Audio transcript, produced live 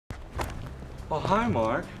Oh, hi,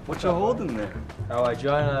 Mark. What you holding there? Oh, I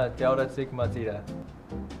joined Delta Sigma Theta.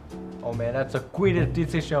 Oh man, that's the greatest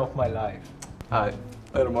decision of my life. Hi.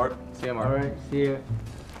 Later, Mark. See you, Mark. Alright, see ya.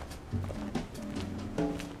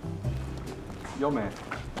 Yo, man,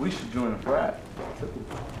 we should join a frat.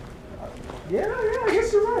 Yeah, I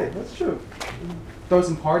guess you're right. That's true. Throw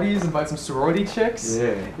some parties, invite some sorority chicks.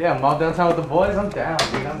 Yeah, mob downtown with the boys. I'm down,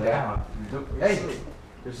 dude. I'm down. Hey,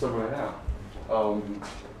 there's some right now.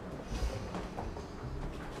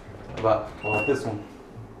 About this one.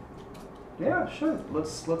 Yeah, sure.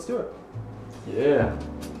 Let's do it. Yeah.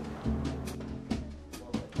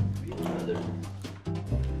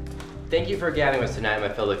 Thank you for gathering us tonight, my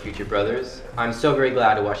fellow future brothers. I'm so very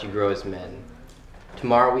glad to watch you grow as men.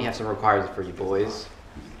 Tomorrow we have some requirements for you boys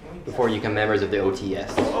before you become members of the OTS.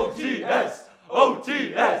 OTS!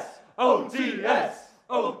 OTS! OTS!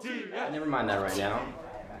 OTS! Never mind that right now.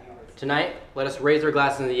 Tonight, let us raise our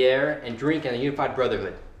glasses in the air and drink in a unified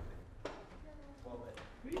brotherhood.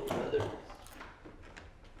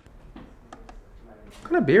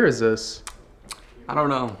 What kind of beer is this? I don't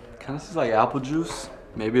know. Kind of tastes like apple juice.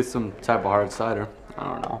 Maybe it's some type of hard cider. I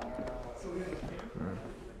don't know.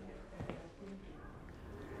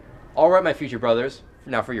 All right, my future brothers.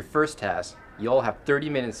 Now for your first task, you all have 30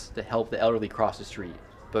 minutes to help the elderly cross the street,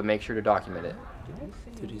 but make sure to document it.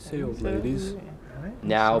 Did he say old ladies?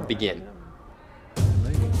 Now begin.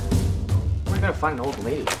 Where are you gonna find an old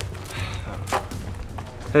lady?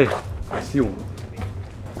 Hey, I see one.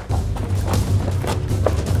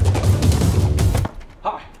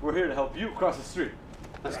 Hi, we're here to help you cross the street.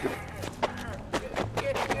 Let's go.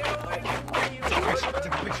 Take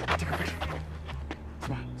a picture.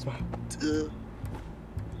 Smile.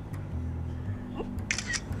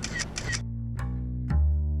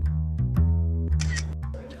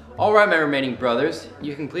 All right, my remaining brothers,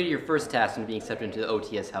 you completed your first task in being accepted into the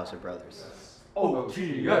OTS House of Brothers.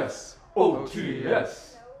 OTS! OTS!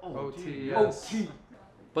 OTS.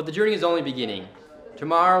 But the journey is only beginning.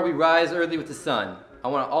 Tomorrow we rise early with the sun. I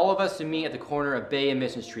want all of us to meet at the corner of Bay and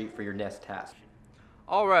Mission Street for your next task.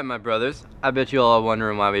 All right, my brothers, I bet you all are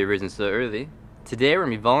wondering why we've risen so early. Today we're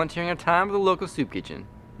going to be volunteering our time at the local soup kitchen.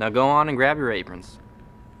 Now go on and grab your aprons.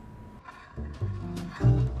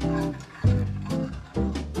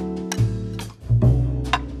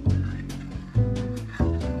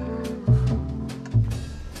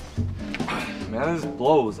 Man, this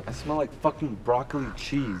blows. I smell like fucking broccoli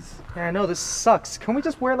cheese. Yeah, I know, this sucks. Can we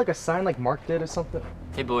just wear like a sign like Mark did or something?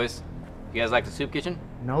 Hey boys, you guys like the soup kitchen?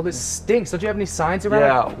 No, this stinks. Don't you have any signs around?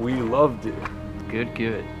 Yeah, we loved it.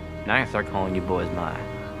 Good. Now I can start calling you boys my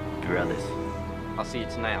brothers. I'll see you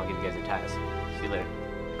tonight. I'll give you guys your ties. See you later.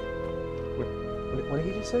 What did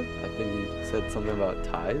he just say? I think you said something about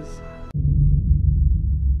ties.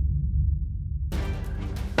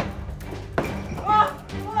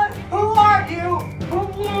 Who are you?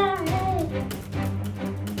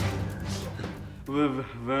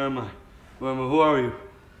 Where am I? Who are you?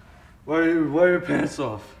 Why are your pants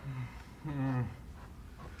off?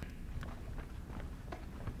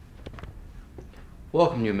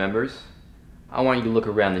 Welcome, new members. I want you to look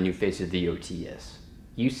around the new face of the OTS.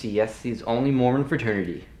 UCSC's only Mormon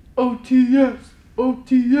fraternity. OTS!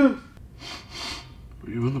 OTS! Were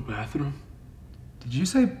you in the bathroom? Did you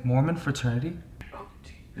say Mormon fraternity?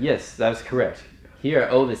 Yes, that is correct. Here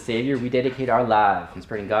at O the Savior, we dedicate our lives in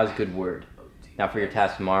spreading God's good word. Now for your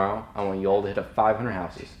task tomorrow, I want you all to hit up 500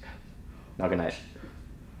 houses. Now good night.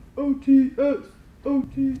 OTS!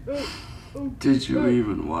 OTS! Did you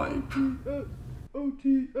even wipe?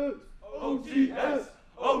 OTS! OTS!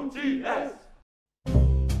 OTS!